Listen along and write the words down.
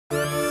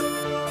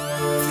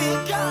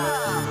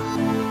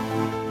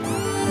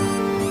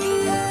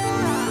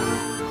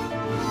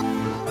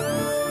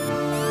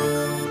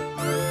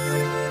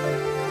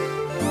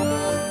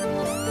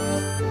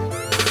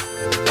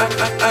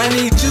I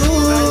need you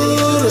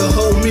to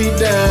hold me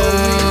down,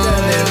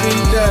 let me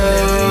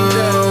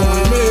down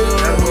with me.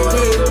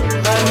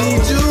 I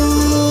need you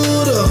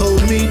to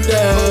hold me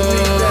down,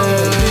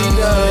 let me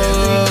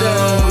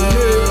down with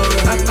me.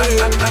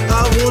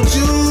 I want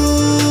you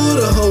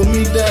to hold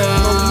me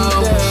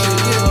down,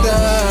 shake it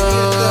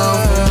down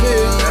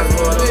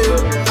for me.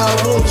 I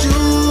want you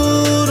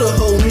to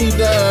hold me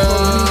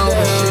down,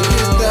 shake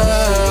it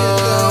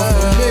down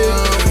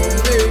for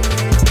me.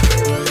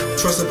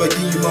 Trust if I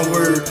give you my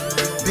word.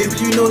 Baby,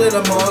 you know that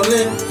I'm all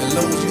in, as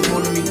long as you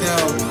holding me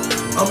down.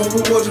 I'ma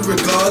reward you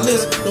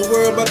regardless. Don't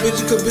worry about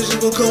bitches, cause bitches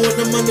gon' come with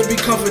the money, be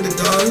confident,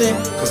 darling.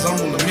 Cause I'm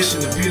on a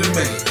mission to be the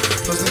man.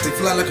 Plus that they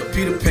fly like a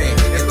Peter Pan.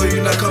 As though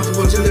you're not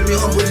comfortable, just let me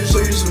humble you, show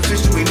you some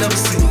tricks you ain't never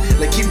seen.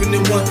 Like keeping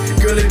it one,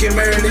 girl that get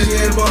married this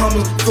year in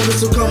Bahamas.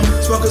 Focus will come,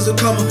 sparkles will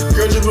come.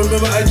 Girl, just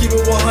remember I keep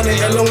it 100.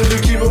 As long as you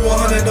keep it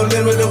 100, don't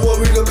limit the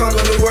war, we gon'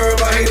 conquer the world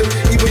about haters.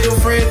 Even your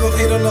friends gon'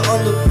 hate on the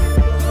under.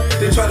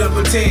 They try to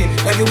pretend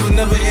like it was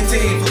never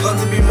intended for us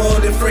to be more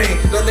than friends.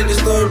 Don't let the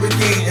story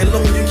begin. As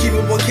long as you keep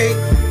it 1K,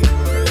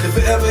 then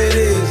forever it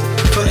is,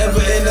 forever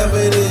and ever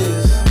it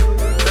is.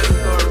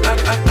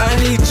 I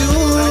need you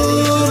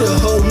to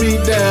hold me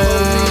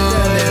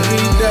down, let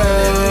me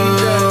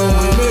down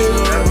with me.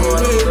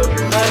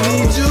 I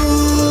need you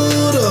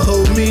to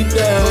hold me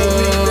down,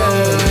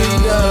 let me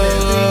down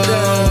with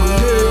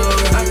me.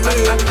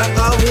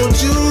 I want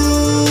you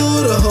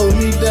to hold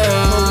me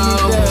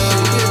down,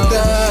 shake it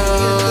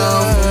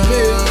down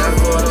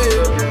for me.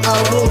 I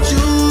want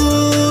you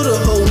to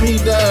hold me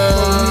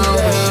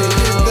down,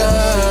 shake it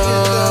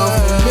down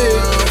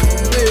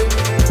for me.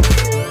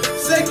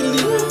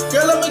 Secondly,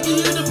 girl, I'ma give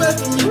you the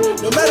best of me.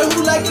 No matter who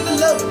like it or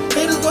love it,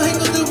 haters gon' hate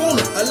cause they want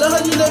it. I love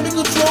how you let me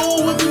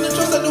control, whipping the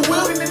trust at the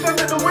wheel.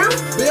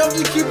 Babe, I'm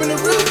just keeping it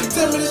real. You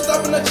tell me to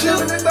stop and I chill.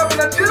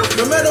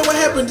 No matter what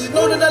happens, just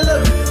know that I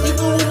love you.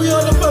 Even when we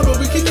on the public,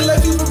 we kick it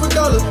like people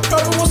regardless.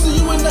 Probably won't see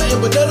you in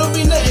nothing, but that don't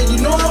mean nothing.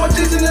 You know how I'm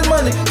chasing this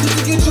money just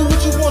to get you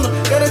what you wanna.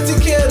 Gotta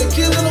take care of the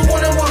kids and the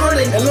 1 in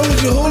 100. As long as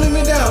you holding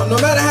me down, no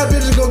matter how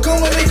bitches gon'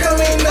 come when they come,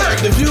 ain't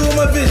nothing. The view of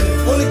my vision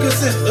only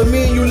consists of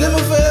me and you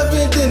living forever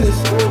in Dennis.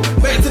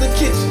 Back to the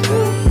kitchen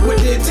with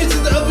the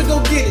intentions to up and go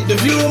get it. The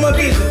view of my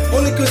vision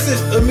only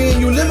consists of me and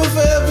you living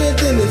forever in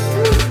Dennis.